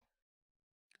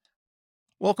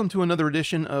Welcome to another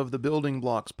edition of the Building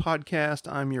Blocks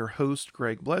Podcast. I'm your host,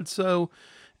 Greg Bledsoe,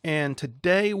 and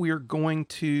today we are going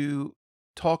to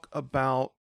talk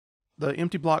about the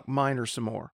empty block miner some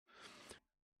more.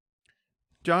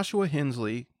 Joshua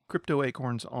Hensley, Crypto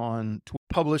Acorns on Twitter,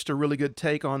 published a really good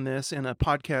take on this in a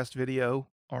podcast video,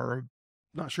 or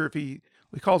not sure if he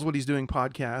calls what he's doing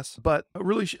podcasts, but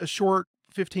a short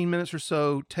 15 minutes or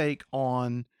so take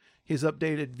on his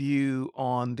updated view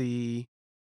on the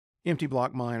empty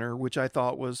block miner, which I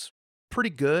thought was pretty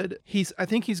good. I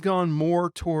think he's gone more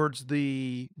towards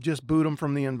the just boot them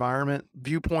from the environment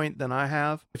viewpoint than I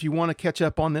have. If you want to catch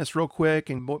up on this real quick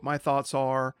and what my thoughts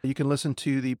are, you can listen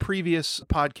to the previous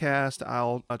podcast.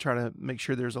 I'll try to make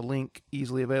sure there's a link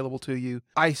easily available to you.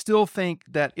 I still think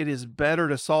that it is better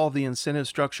to solve the incentive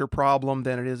structure problem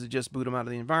than it is to just boot them out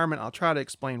of the environment. I'll try to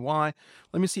explain why.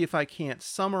 Let me see if I can't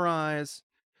summarize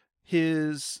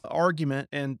his argument,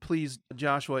 and please,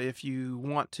 Joshua, if you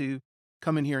want to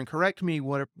come in here and correct me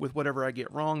with whatever I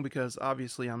get wrong, because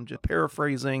obviously I'm just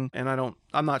paraphrasing and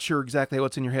I'm not sure exactly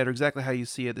what's in your head or exactly how you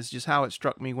see it. This is just how it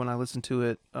struck me when I listened to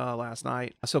it last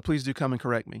night. So please do come and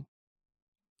correct me.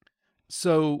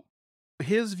 So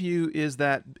his view is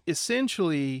that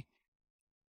essentially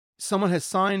someone has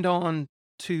signed on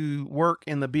to work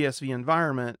in the BSV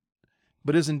environment,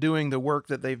 but isn't doing the work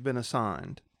that they've been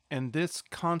assigned. And this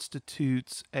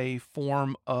constitutes a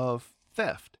form of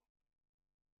theft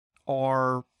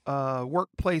or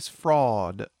workplace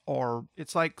fraud, or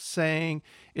it's like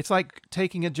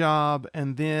taking a job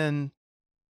and then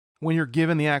when you're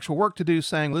given the actual work to do,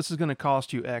 saying this is going to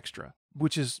cost you extra,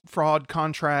 which is fraud,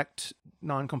 contract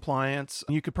noncompliance.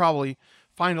 You could probably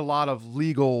find a lot of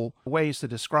legal ways to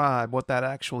describe what that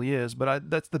actually is, but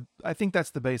I think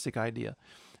that's the basic idea.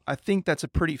 I think that's a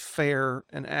pretty fair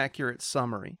and accurate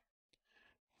summary.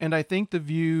 And I think the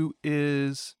view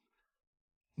is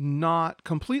not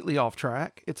completely off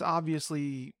track. It's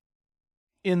obviously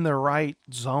in the right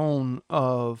zone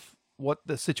of what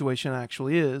the situation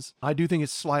actually is. I do think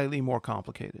it's slightly more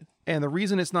complicated. And the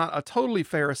reason it's not a totally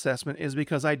fair assessment is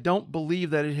because I don't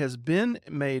believe that it has been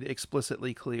made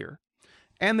explicitly clear.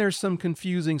 And there's some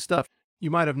confusing stuff. You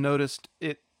might have noticed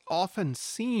it often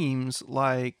seems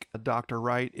like Dr.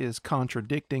 Wright is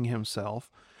contradicting himself.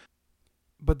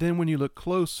 But then when you look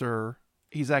closer,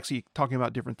 he's actually talking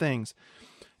about different things.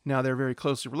 Now, they're very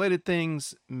closely related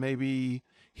things. Maybe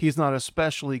he's not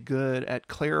especially good at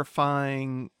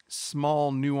clarifying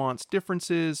small nuanced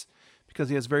differences because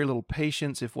he has very little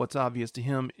patience if what's obvious to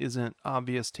him isn't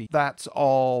obvious to you. That's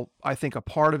all, I think, a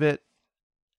part of it.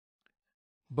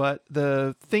 But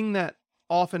the thing that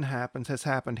often happens has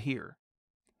happened here,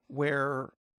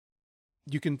 where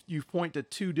you point to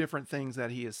two different things that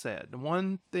he has said. The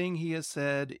one thing he has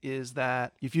said is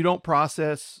that if you don't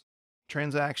process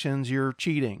transactions, you're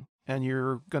cheating and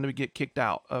you're going to get kicked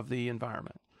out of the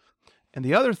environment. And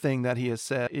the other thing that he has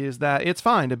said is that it's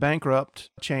fine to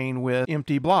bankrupt a chain with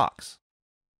empty blocks.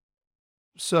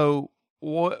 So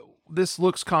this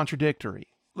looks contradictory.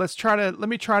 Let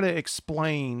me try to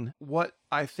explain what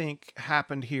I think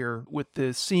happened here with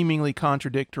the seemingly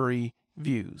contradictory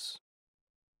views.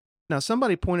 Now,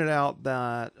 somebody pointed out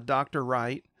that Dr.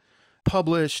 Wright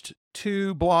published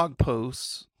two blog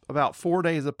posts about 4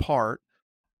 days apart,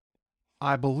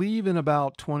 I believe in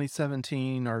about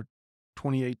 2017 or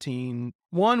 2018.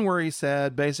 One where he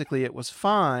said basically it was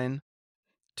fine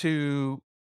to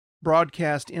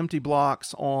broadcast empty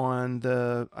blocks on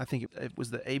I think it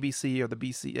was the ABC or the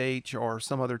BCH or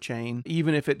some other chain,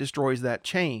 even if it destroys that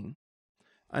chain.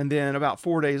 And then about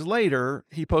 4 days later,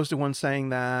 he posted one saying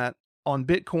that on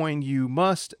Bitcoin, you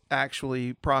must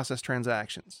actually process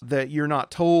transactions, that you're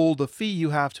not told the fee you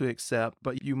have to accept,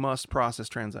 but you must process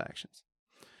transactions,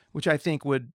 which I think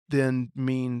would then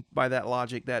mean by that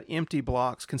logic that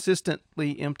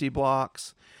consistently empty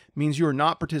blocks means you're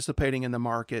not participating in the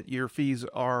market. Your fees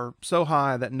are so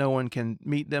high that no one can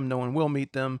meet them, no one will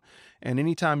meet them. And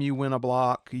anytime you win a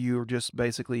block, you're just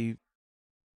basically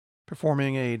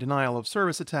performing a denial of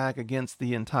service attack against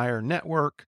the entire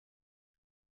network.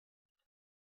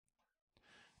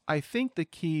 I think the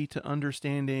key to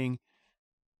understanding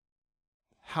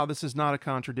how this is not a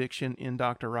contradiction in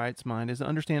Dr. Wright's mind is to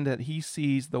understand that he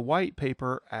sees the white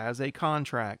paper as a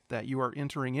contract that you are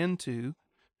entering into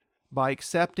by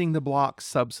accepting the block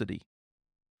subsidy.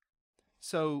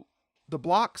 So the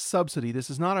block subsidy, this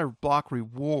is not a block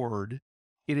reward,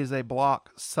 it is a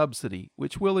block subsidy,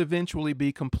 which will eventually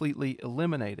be completely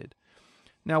eliminated.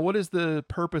 Now, what is the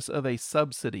purpose of a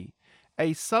subsidy?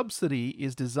 A subsidy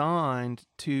is designed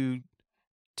to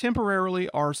temporarily,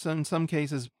 or in some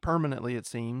cases permanently, it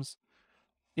seems,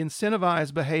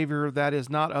 incentivize behavior that is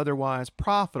not otherwise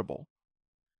profitable.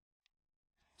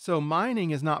 So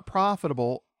mining is not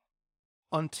profitable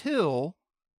until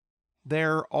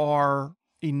there are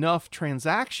enough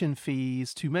transaction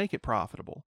fees to make it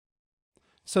profitable.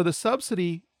 So the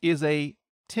subsidy is a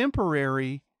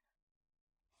temporary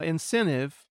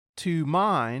incentive to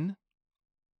mine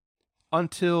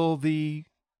until the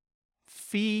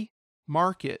fee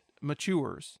market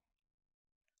matures.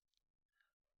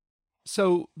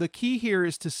 So the key here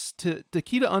is the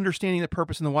key to understanding the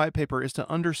purpose in the white paper is to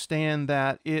understand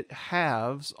that it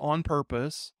halves on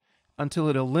purpose until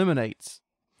it eliminates.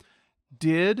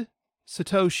 Did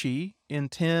Satoshi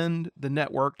intend the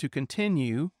network to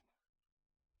continue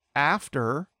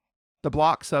after the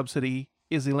block subsidy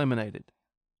is eliminated?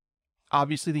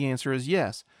 Obviously, the answer is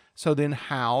yes. So then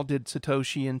how did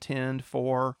Satoshi intend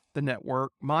for the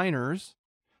network miners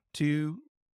to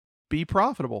be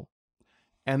profitable?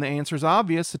 And the answer is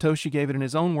obvious. Satoshi gave it in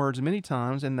his own words many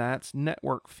times, and that's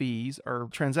network fees or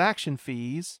transaction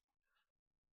fees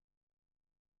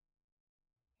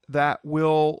that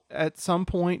will at some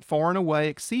point far and away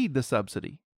exceed the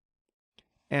subsidy.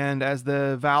 And as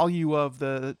the value of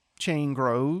the chain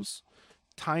grows,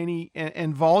 tiny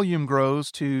and volume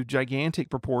grows to gigantic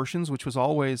proportions, which was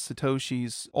always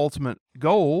Satoshi's ultimate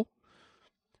goal,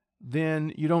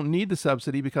 then you don't need the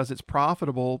subsidy because it's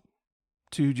profitable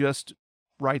to just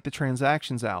write the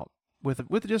transactions out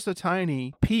with just a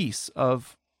tiny piece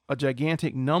of a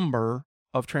gigantic number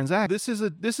of transactions.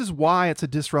 This is why it's a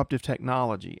disruptive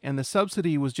technology, and the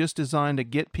subsidy was just designed to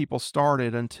get people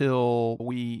started until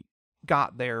we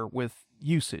got there with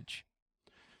usage.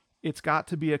 It's got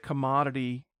to be a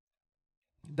commodity,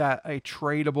 that a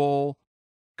tradable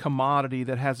commodity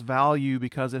that has value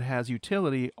because it has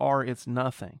utility, or it's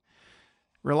nothing.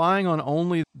 Relying on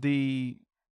only the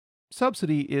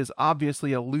subsidy is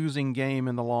obviously a losing game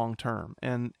in the long term,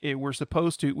 and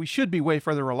we should be way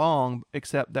further along,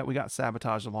 except that we got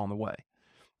sabotaged along the way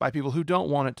by people who don't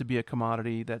want it to be a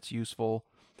commodity that's useful,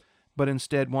 but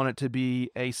instead want it to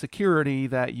be a security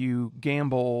that you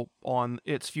gamble on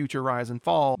its future rise and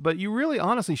fall. But you really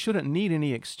honestly shouldn't need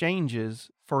any exchanges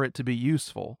for it to be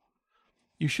useful.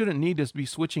 You shouldn't need to be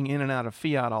switching in and out of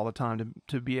fiat all the time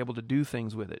to be able to do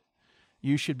things with it.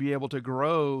 You should be able to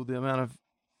grow the amount of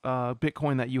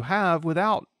Bitcoin that you have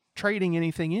without trading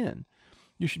anything in.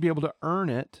 You should be able to earn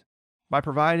it by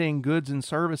providing goods and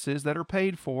services that are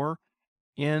paid for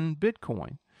in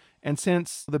Bitcoin. And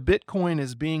since the Bitcoin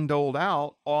is being doled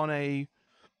out on a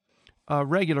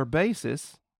regular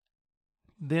basis,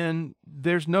 then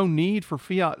there's no need for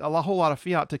fiat, a whole lot of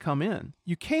fiat to come in.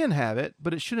 You can have it,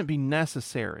 but it shouldn't be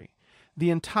necessary. The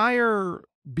entire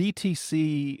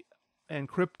BTC and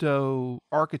crypto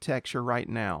architecture right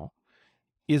now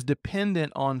is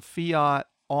dependent on fiat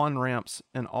on-ramps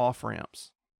and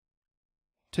off-ramps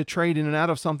to trade in and out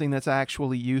of something that's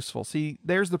actually useful. See,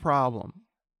 there's the problem.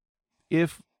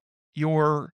 If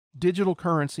your digital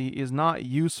currency is not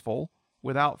useful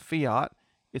without fiat,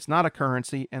 it's not a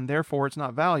currency, and therefore it's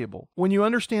not valuable. When you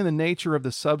understand the nature of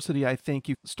the subsidy, I think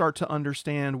you start to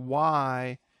understand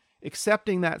why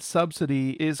accepting that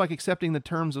subsidy is like accepting the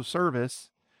terms of service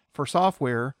for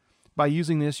software. By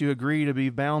using this, you agree to be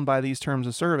bound by these terms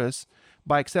of service.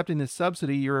 By accepting this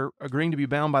subsidy, you're agreeing to be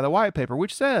bound by the white paper,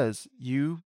 which says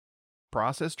you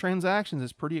process transactions.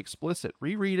 It's pretty explicit.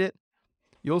 Reread it.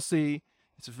 You'll see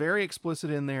it's very explicit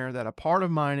in there that a part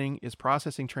of mining is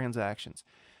processing transactions.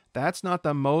 That's not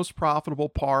the most profitable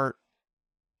part.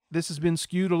 This has been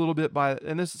skewed a little bit by,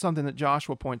 and this is something that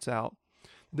Joshua points out,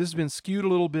 this has been skewed a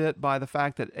little bit by the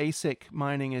fact that ASIC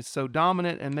mining is so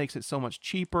dominant and makes it so much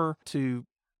cheaper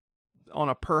on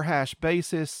a per hash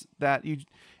basis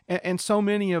and so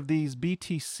many of these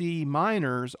BTC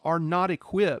miners are not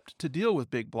equipped to deal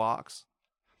with big blocks.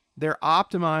 They're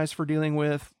optimized for dealing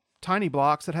with tiny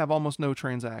blocks that have almost no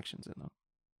transactions in them.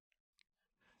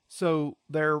 So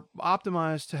they're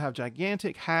optimized to have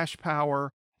gigantic hash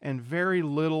power and very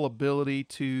little ability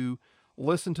to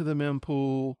listen to the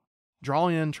mempool, draw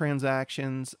in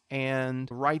transactions and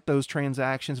write those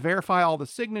transactions, verify all the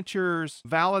signatures,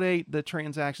 validate the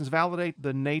transactions, validate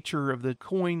the nature of the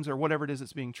coins or whatever it is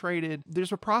that's being traded.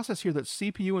 There's a process here that's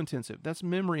CPU intensive, that's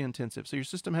memory intensive. So your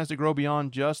system has to grow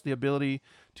beyond just the ability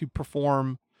to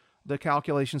perform the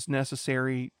calculations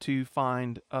necessary to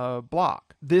find a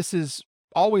block. This is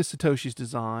always Satoshi's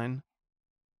design,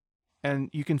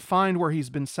 and you can find where he's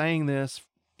been saying this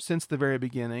since the very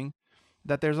beginning,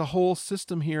 that there's a whole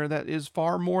system here that is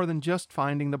far more than just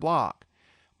finding the block.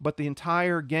 But the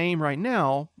entire game right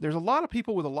now, there's a lot of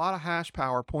people with a lot of hash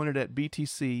power pointed at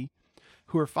BTC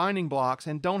who are finding blocks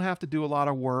and don't have to do a lot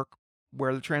of work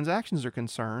where the transactions are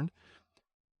concerned.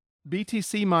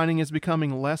 BTC mining is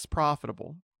becoming less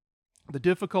profitable. The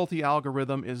difficulty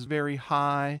algorithm is very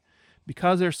high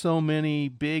because there's so many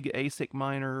big ASIC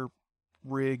miner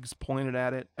rigs pointed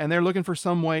at it, and they're looking for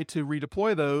some way to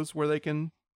redeploy those where they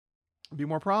can be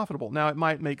more profitable. Now, it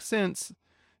might make sense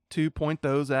to point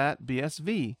those at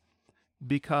BSV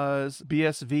because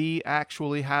BSV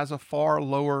actually has a far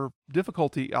lower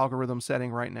difficulty algorithm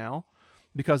setting right now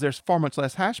because there's far much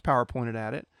less hash power pointed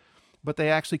at it, but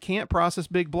they actually can't process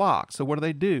big blocks. So what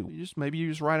do? Maybe you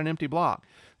just write an empty block.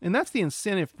 And that's the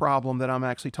incentive problem that I'm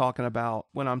actually talking about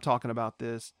when I'm talking about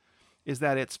this, is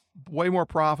that it's way more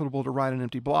profitable to write an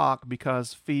empty block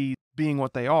because fees being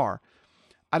what they are.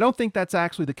 I don't think that's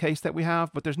actually the case that we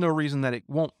have, but there's no reason that it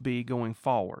won't be going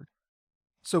forward.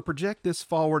 So project this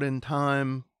forward in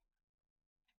time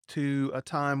to a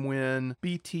time when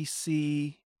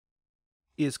BTC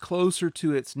is closer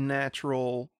to its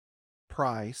natural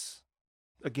price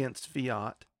against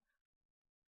fiat,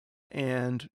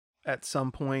 and at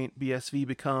some point BSV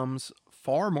becomes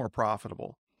far more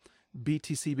profitable.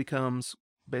 BTC becomes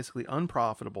basically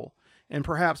unprofitable, and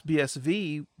perhaps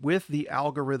BSV with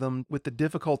the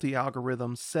difficulty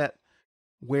algorithm set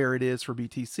where it is for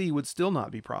BTC would still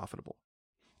not be profitable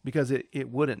because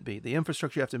it wouldn't be. The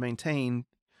infrastructure you have to maintain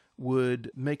would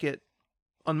make it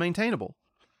unmaintainable.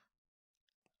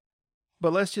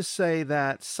 But let's just say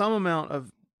that some amount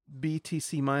of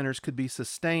BTC miners could be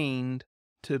sustained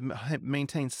to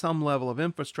maintain some level of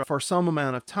infrastructure for some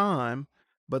amount of time,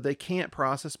 but they can't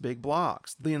process big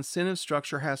blocks. The incentive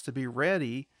structure has to be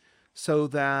ready so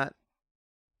that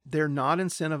they're not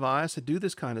incentivized to do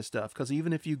this kind of stuff, because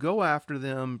even if you go after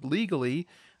them legally,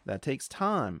 that takes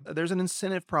time. There's an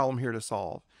incentive problem here to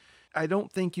solve. I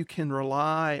don't think you can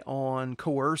rely on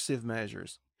coercive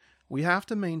measures. We have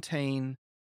to maintain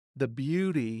the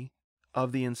beauty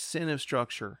of the incentive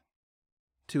structure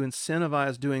to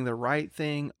incentivize doing the right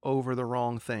thing over the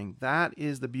wrong thing. That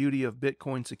is the beauty of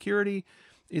Bitcoin security,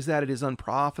 is that it is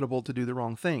unprofitable to do the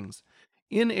wrong things.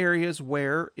 In areas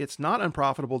where it's not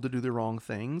unprofitable to do the wrong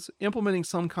things, implementing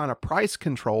some kind of price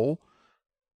control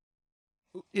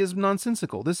is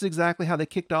nonsensical. This is exactly how they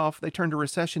turned a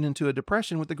recession into a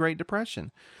depression with the Great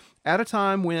Depression. At a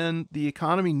time when the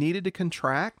economy needed to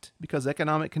contract because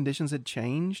economic conditions had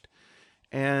changed,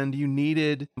 and you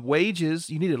needed wages,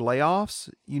 you needed layoffs,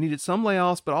 you needed some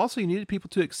layoffs, but also you needed people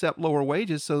to accept lower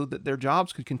wages so that their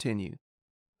jobs could continue.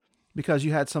 Because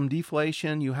you had some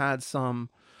deflation, you had some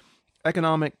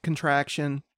economic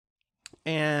contraction,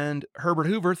 and Herbert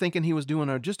Hoover, thinking he was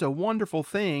doing just a wonderful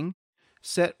thing,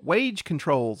 set wage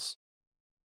controls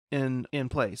in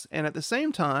place, and at the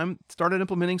same time started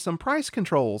implementing some price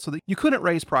controls so that you couldn't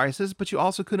raise prices, but you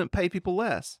also couldn't pay people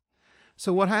less.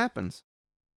 So what happens?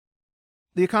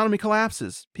 The economy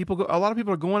collapses. A lot of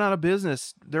people are going out of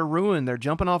business. They're ruined. They're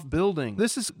jumping off buildings.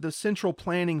 This is the central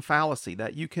planning fallacy,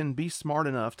 that you can be smart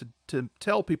enough to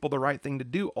tell people the right thing to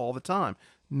do all the time.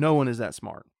 No one is that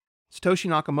smart. Satoshi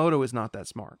Nakamoto is not that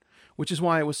smart, which is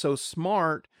why it was so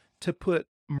smart to put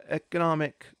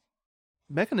economic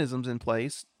mechanisms in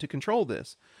place to control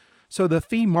this. So the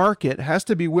fee market has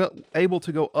to be able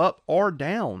to go up or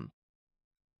down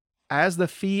as the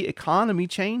fee economy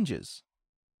changes.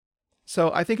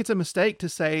 So I think it's a mistake to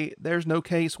say there's no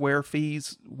case where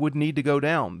fees would need to go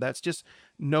down. That's just,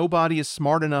 nobody is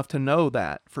smart enough to know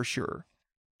that for sure.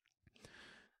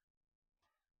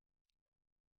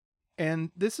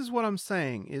 And this is what I'm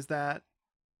saying, is that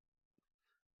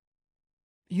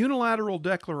unilateral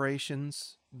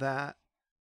declarations that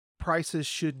prices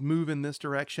should move in this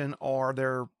direction or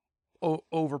they're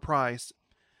overpriced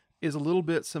is a little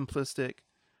bit simplistic.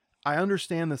 I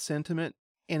understand the sentiment,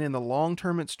 and in the long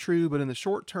term it's true, but in the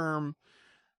short term,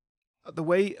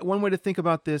 one way to think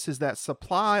about this is that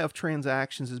supply of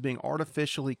transactions is being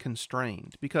artificially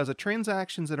constrained because the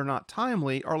transactions that are not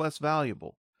timely are less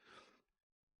valuable.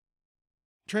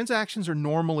 Transactions are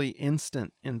normally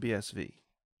instant in BSV.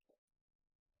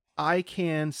 I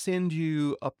can send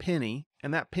you a penny,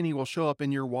 and that penny will show up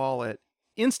in your wallet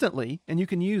instantly, and you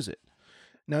can use it.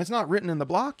 Now, it's not written in the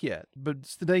block yet, but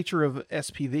it's the nature of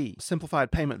SPV,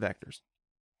 Simplified Payment Vectors.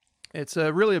 It's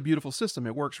really a beautiful system.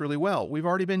 It works really well. We've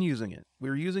already been using it.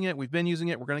 We've been using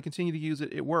it. We're going to continue to use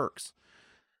it. It works.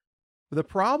 The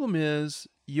problem is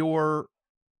your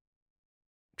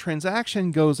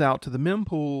transaction goes out to the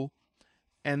mempool,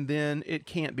 and then it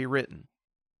can't be written.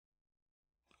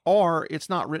 Or it's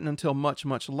not written until much,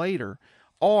 much later.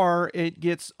 Or it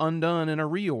gets undone in a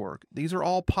reorg. These are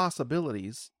all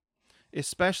possibilities,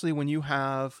 especially when you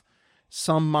have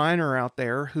some miner out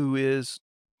there who is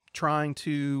trying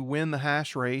to win the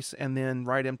hash race and then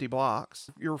write empty blocks.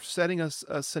 You're setting a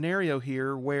scenario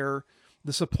here where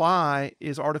the supply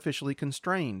is artificially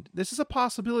constrained. This is a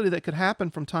possibility that could happen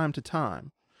from time to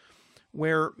time,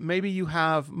 where maybe you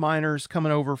have miners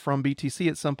coming over from BTC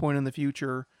at some point in the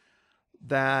future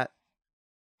that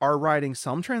are writing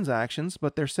some transactions,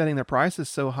 but they're setting their prices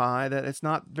so high that it's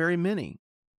not very many.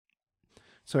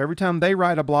 So every time they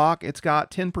write a block, it's got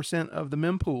 10% of the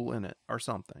mempool in it or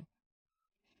something.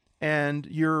 And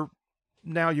you're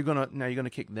gonna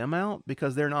kick them out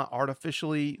because they're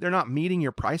not meeting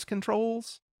your price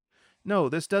controls. No,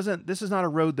 this is not a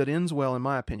road that ends well, in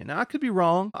my opinion. Now, I could be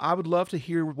wrong. I would love to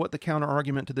hear what the counter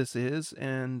argument to this is,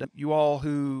 and you all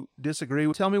who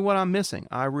disagree, tell me what I'm missing.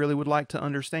 I really would like to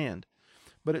understand.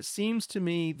 But it seems to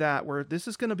me that where this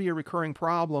is going to be a recurring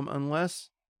problem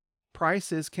unless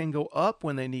prices can go up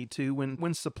when they need to,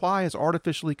 when supply is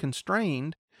artificially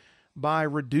constrained by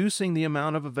reducing the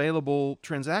amount of available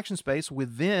transaction space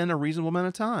within a reasonable amount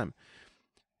of time.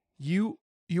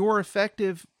 Your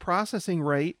effective processing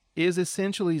rate is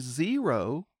essentially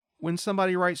zero when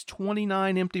somebody writes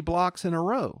 29 empty blocks in a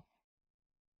row.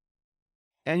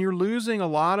 And you're losing a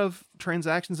lot of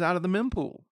transactions out of the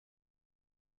mempool.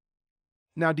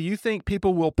 Now, do you think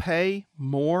people will pay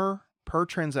more per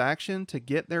transaction to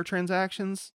get their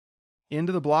transactions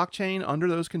into the blockchain under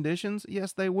those conditions?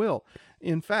 Yes, they will.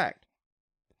 In fact,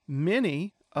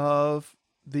 many of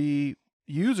the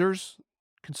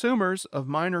consumers of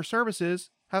miner services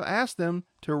have asked them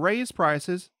to raise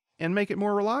prices and make it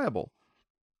more reliable.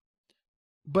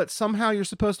 But somehow you're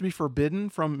supposed to be forbidden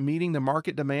from meeting the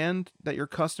market demand that your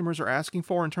customers are asking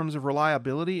for in terms of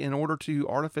reliability in order to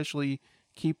artificially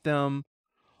keep them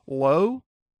low.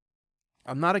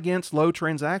 I'm not against low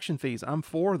transaction fees. I'm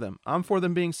for them. I'm for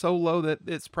them being so low that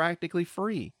it's practically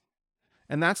free.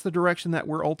 And that's the direction that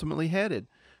we're ultimately headed.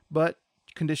 But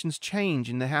conditions change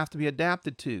and they have to be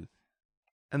adapted to.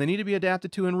 And they need to be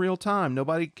adapted to in real time.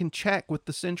 Nobody can check with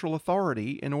the central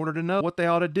authority in order to know what they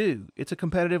ought to do. It's a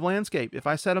competitive landscape. If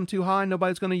I set them too high,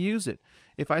 nobody's going to use it.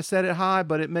 If I set it high,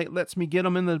 but it lets me get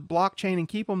them in the blockchain and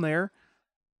keep them there,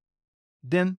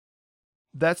 then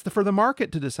that's for the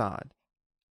market to decide.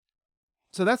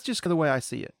 So that's just the way I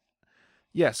see it.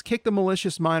 Yes, kick the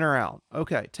malicious miner out.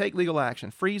 Okay, take legal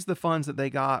action. Freeze the funds that they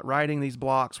got writing these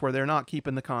blocks where they're not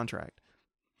keeping the contract.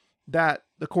 That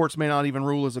the courts may not even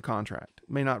rule as a contract,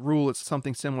 may not rule it's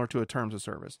something similar to a terms of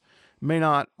service, may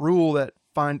not rule that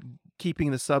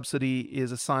keeping the subsidy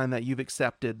is a sign that you've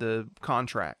accepted the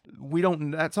contract.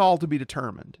 That's all to be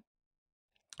determined.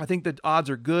 I think the odds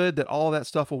are good that all that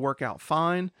stuff will work out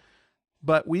fine,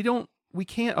 but we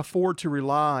can't afford to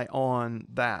rely on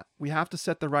that. We have to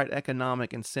set the right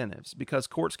economic incentives because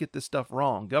courts get this stuff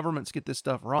wrong. Governments get this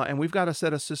stuff wrong. And we've got to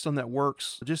set a system that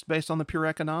works just based on the pure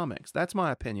economics. That's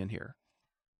my opinion here.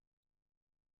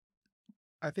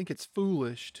 I think it's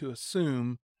foolish to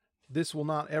assume this will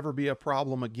not ever be a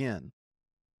problem again.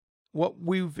 What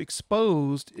we've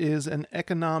exposed is an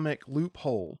economic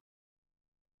loophole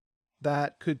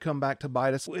that could come back to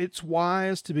bite us. It's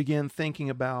wise to begin thinking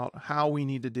about how we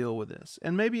need to deal with this.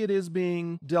 And maybe it is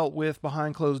being dealt with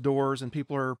behind closed doors and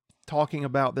people are talking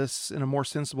about this in a more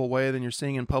sensible way than you're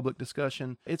seeing in public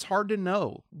discussion. It's hard to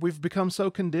know. We've become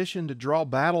so conditioned to draw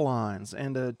battle lines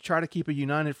and to try to keep a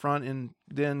united front and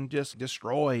then just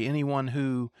destroy anyone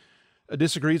who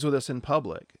disagrees with us in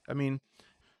public. I mean,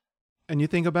 and you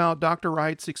think about Dr.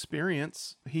 Wright's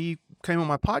experience. He came on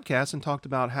my podcast and talked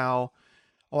about how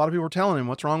a lot of people were telling him,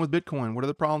 what's wrong with Bitcoin? What are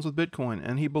the problems with Bitcoin?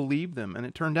 And he believed them. And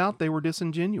it turned out they were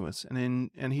disingenuous. And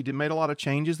he made a lot of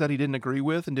changes that he didn't agree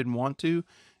with and didn't want to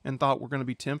and thought were going to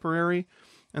be temporary.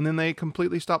 And then they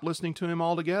completely stopped listening to him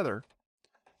altogether.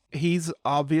 He's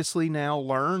obviously now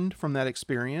learned from that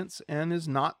experience and is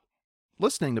not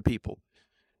listening to people.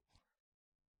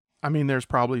 I mean, there's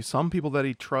probably some people that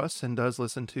he trusts and does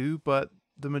listen to, but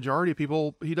the majority of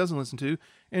people he doesn't listen to.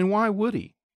 And why would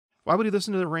he? Why would he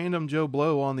listen to the random Joe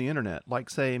Blow on the internet, like,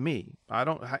 say, me?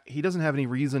 He doesn't have any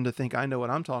reason to think I know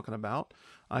what I'm talking about.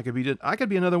 I could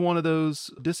be another one of those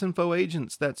disinfo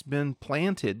agents that's been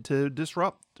planted to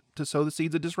sow the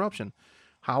seeds of disruption.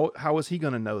 How is he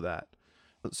going to know that?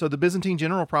 So the Byzantine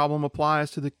general problem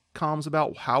applies to the comms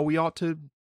about how we ought to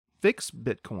fix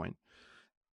Bitcoin.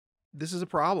 This is a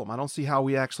problem. I don't see how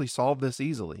we actually solve this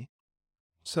easily.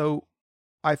 So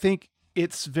I think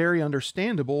it's very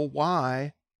understandable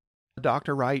why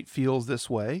Dr. Wright feels this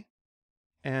way,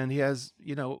 and he has,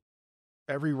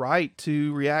 every right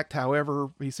to react however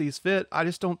he sees fit. I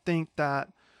just don't think that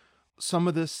some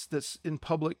of this that's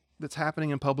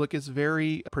happening in public is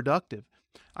very productive.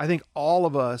 I think all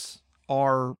of us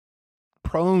are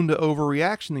prone to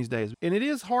overreaction these days, and it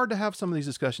is hard to have some of these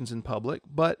discussions in public,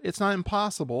 but it's not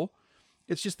impossible.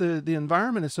 It's just the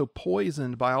environment is so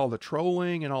poisoned by all the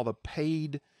trolling and all the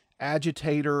paid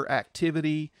agitator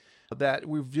activity that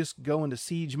we've just go into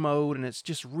siege mode, and it's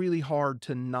just really hard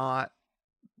to not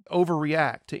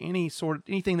overreact to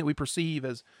anything that we perceive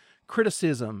as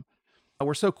criticism.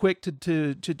 We're so quick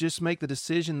to just make the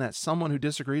decision that someone who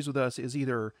disagrees with us is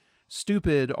either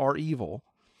stupid or evil.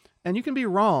 And you can be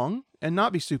wrong and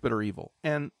not be stupid or evil.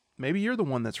 And maybe you're the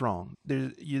one that's wrong.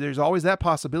 There's always that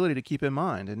possibility to keep in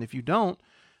mind. And if you don't,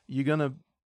 you're going to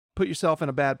put yourself in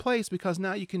a bad place, because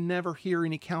now you can never hear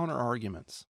any counter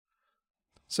arguments.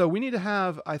 So we need to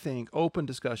have, I think, open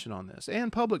discussion on this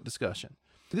and public discussion.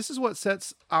 This is what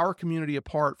sets our community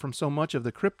apart from so much of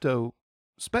the crypto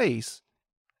space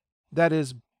that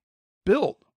is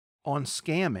built on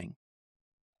scamming.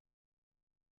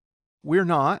 We're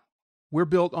not. We're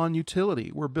built on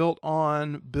utility. We're built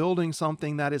on building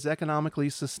something that is economically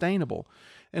sustainable.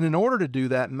 And in order to do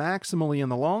that maximally in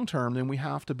the long term, then we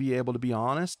have to be able to be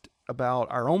honest about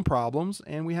our own problems,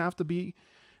 and we have to be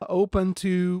open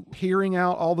to hearing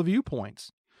out all the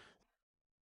viewpoints.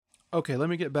 Okay, let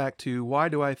me get back to why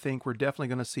do I think we're definitely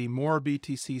going to see more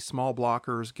BTC small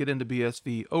blockers get into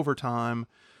BSV over time.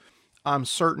 I'm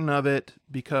certain of it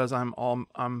because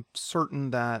I'm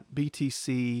certain that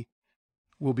BTC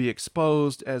will be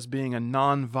exposed as being a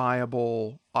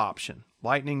non-viable option.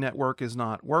 Lightning Network is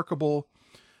not workable.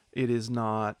 It is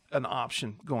not an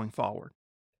option going forward.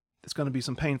 It's going to be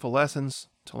some painful lessons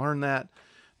to learn that,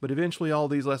 but eventually all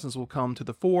these lessons will come to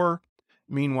the fore.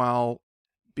 Meanwhile,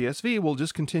 BSV will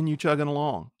just continue chugging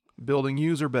along, building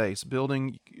user base,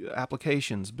 building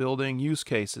applications, building use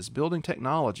cases, building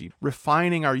technology,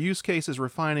 refining our use cases,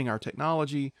 refining our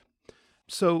technology.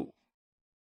 So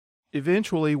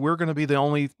eventually we're going to be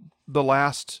the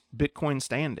last Bitcoin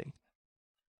standing.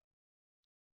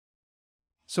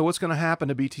 So what's going to happen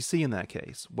to BTC in that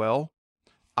case? Well,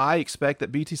 I expect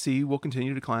that BTC will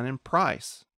continue to decline in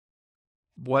price.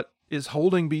 What is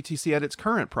holding BTC at its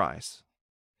current price?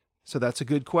 So that's a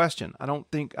good question. I don't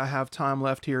think I have time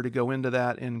left here to go into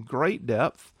that in great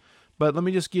depth, but let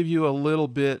me just give you a little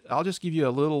bit. I'll just give you a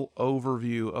little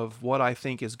overview of what I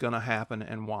think is going to happen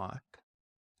and why.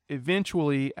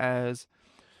 Eventually, as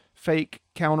fake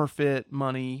counterfeit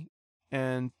money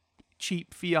and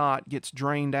cheap fiat gets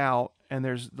drained out and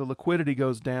the liquidity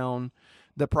goes down,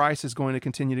 the price is going to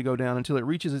continue to go down until it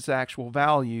reaches its actual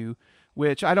value,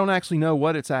 which I don't actually know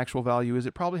what its actual value is.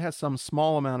 It probably has some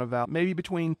small amount of value, maybe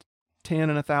between $10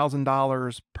 and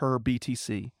 $1,000 per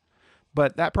BTC.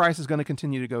 But that price is going to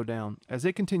continue to go down. As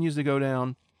it continues to go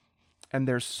down, and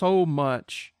there's so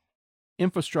much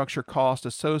infrastructure cost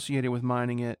associated with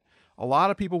mining it, a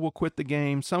lot of people will quit the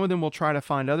game. Some of them will try to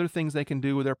find other things they can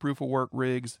do with their proof of work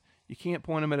rigs. You can't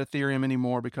point them at Ethereum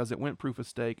anymore because it went proof of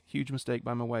stake. Huge mistake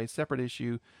by my way. Separate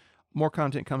issue. More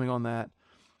content coming on that.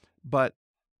 But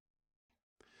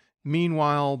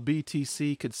meanwhile,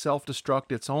 BTC could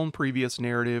self-destruct its own previous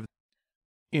narrative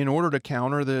in order to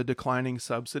counter the declining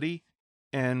subsidy,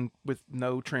 and with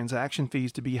no transaction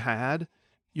fees to be had.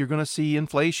 You're going to see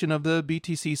inflation of the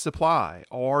BTC supply,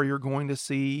 or you're going to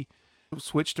see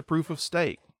switch to proof of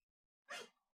stake.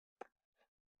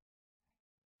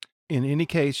 In any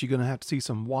case, you're going to have to see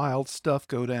some wild stuff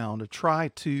go down to try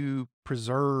to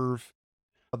preserve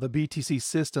the BTC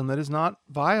system that is not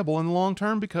viable in the long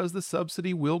term because the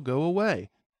subsidy will go away.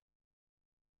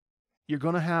 You're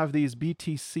going to have these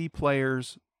BTC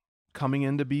players coming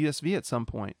into BSV at some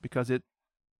point because it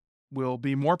will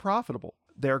be more profitable.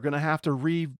 They're going to have to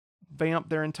revamp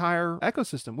their entire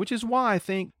ecosystem, which is why I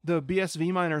think the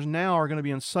BSV miners now are going to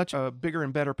be in such a bigger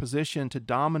and better position to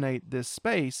dominate this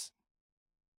space,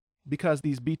 because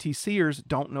these BTCers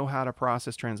don't know how to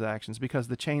process transactions, because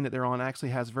the chain that they're on actually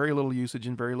has very little usage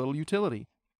and very little utility.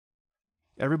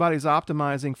 Everybody's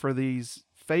optimizing for these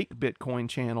fake Bitcoin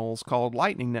channels called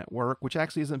Lightning Network, which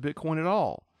actually isn't Bitcoin at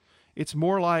all. It's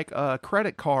more like a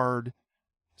credit card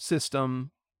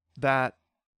system that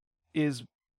is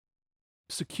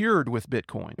secured with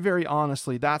Bitcoin. Very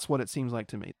honestly, that's what it seems like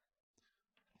to me.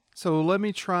 So let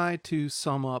me try to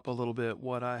sum up a little bit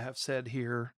what I have said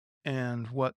here and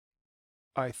what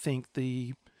I think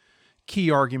the key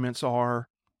arguments are.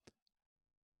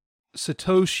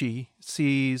 Satoshi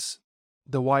sees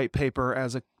the white paper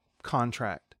as a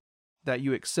contract that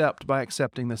you accept by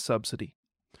accepting the subsidy.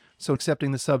 So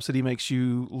accepting the subsidy makes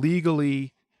you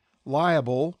legally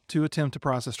liable to attempt to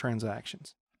process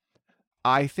transactions.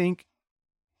 I think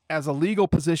as a legal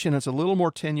position, it's a little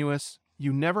more tenuous.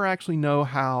 You never actually know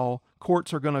how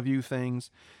courts are going to view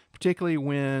things, particularly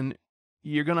when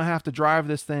you're going to have to drive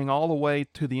this thing all the way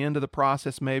to the end of the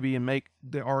process maybe and make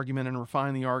the argument and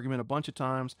refine the argument a bunch of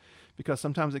times, because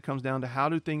sometimes it comes down to how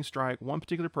do things strike one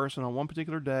particular person on one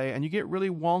particular day, and you get really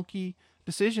wonky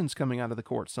decisions coming out of the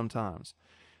courts sometimes.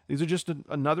 These are just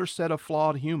another set of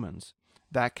flawed humans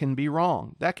that can be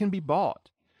wrong, that can be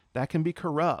bought, that can be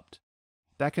corrupt,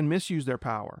 that can misuse their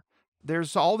power.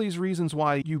 There's all these reasons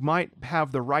why you might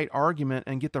have the right argument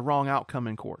and get the wrong outcome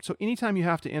in court. So anytime you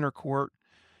have to enter court,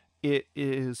 it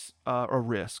is a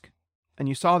risk. And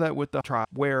you saw that with the trial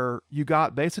where you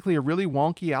got basically a really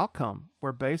wonky outcome,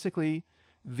 where basically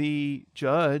the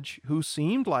judge, who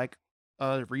seemed like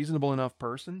a reasonable enough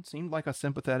person, seemed like a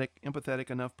sympathetic,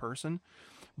 empathetic enough person,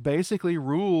 basically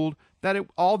ruled that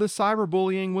all this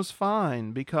cyberbullying was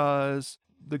fine because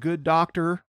the good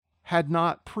doctor had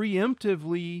not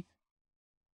preemptively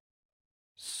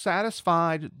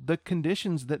satisfied the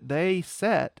conditions that they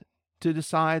set to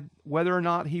decide whether or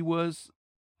not he was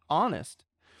honest.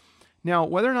 Now,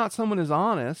 whether or not someone is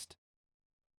honest,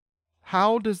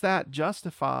 how does that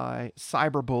justify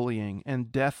cyberbullying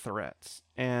and death threats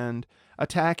and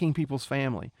attacking people's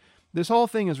family? This whole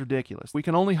thing is ridiculous. We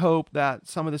can only hope that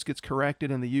some of this gets corrected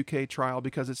in the UK trial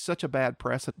because it's such a bad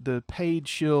precedent. The paid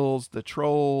shills, the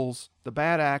trolls, the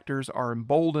bad actors are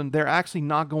emboldened. They're actually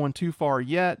not going too far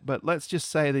yet, but let's just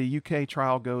say the UK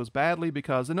trial goes badly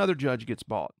because another judge gets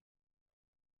bought.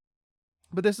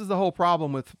 But this is the whole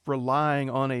problem with relying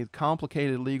on a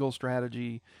complicated legal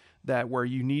strategy where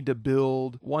you need to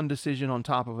build one decision on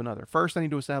top of another. First, I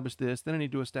need to establish this, then I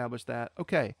need to establish that.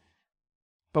 Okay,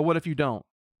 but what if you don't?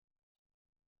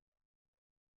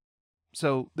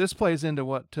 So this plays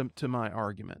into to my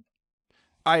argument.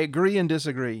 I agree and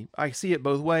disagree. I see it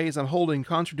both ways. I'm holding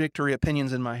contradictory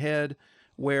opinions in my head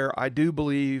where I do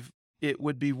believe it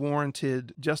would be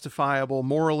warranted, justifiable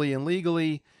morally and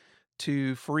legally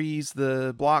to freeze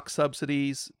the block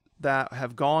subsidies that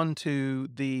have gone to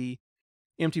the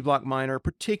empty block miner,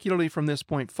 particularly from this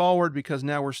point forward, because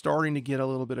now we're starting to get a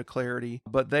little bit of clarity.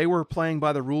 But they were playing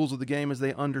by the rules of the game as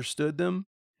they understood them.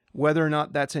 Whether or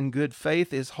not that's in good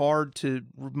faith is hard to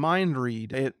mind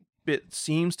read. It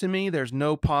seems to me there's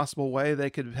no possible way they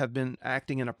could have been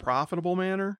acting in a profitable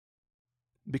manner,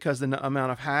 because the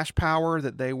amount of hash power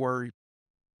that they were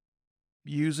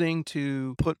using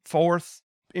to put forth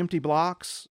empty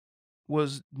blocks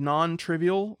was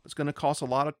non-trivial. It's going to cost a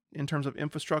lot in terms of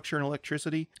infrastructure and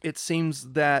electricity. It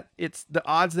seems that the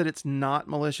odds that it's not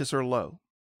malicious are low.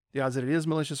 The odds that it is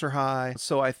malicious are high.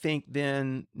 So I think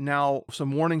then now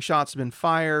some warning shots have been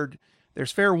fired.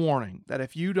 There's fair warning that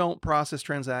if you don't process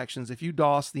transactions, if you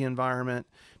DOS the environment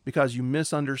because you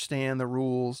misunderstand the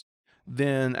rules,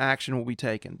 then action will be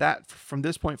taken. That, from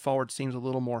this point forward, seems a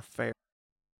little more fair.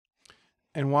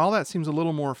 And while that seems a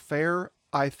little more fair,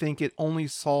 I think it only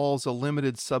solves a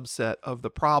limited subset of the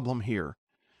problem here.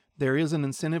 There is an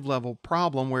incentive level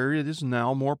problem where it is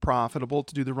now more profitable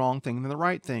to do the wrong thing than the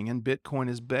right thing, and Bitcoin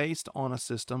is based on a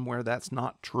system where that's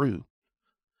not true.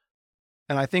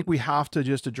 And I think we have to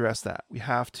just address that. We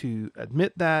have to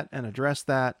admit that and address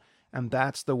that, and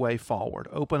that's the way forward.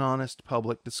 Open, honest,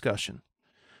 public discussion.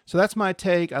 So that's my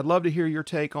take. I'd love to hear your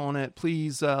take on it.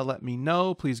 Please let me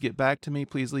know. Please get back to me.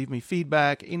 Please leave me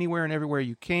feedback anywhere and everywhere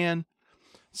you can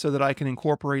so that I can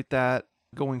incorporate that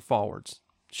going forwards.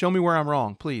 Show me where I'm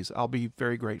wrong, please. I'll be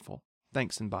very grateful.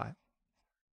 Thanks and bye.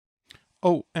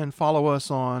 Oh, and follow us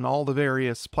on all the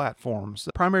various platforms.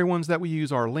 The primary ones that we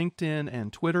use are LinkedIn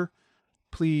and Twitter.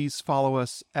 Please follow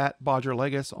us at Bodger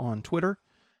Legis on Twitter,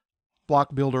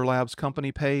 Block Builder Labs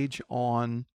company page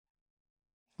on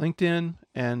LinkedIn,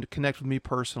 and connect with me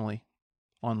personally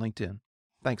on LinkedIn.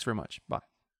 Thanks very much. Bye.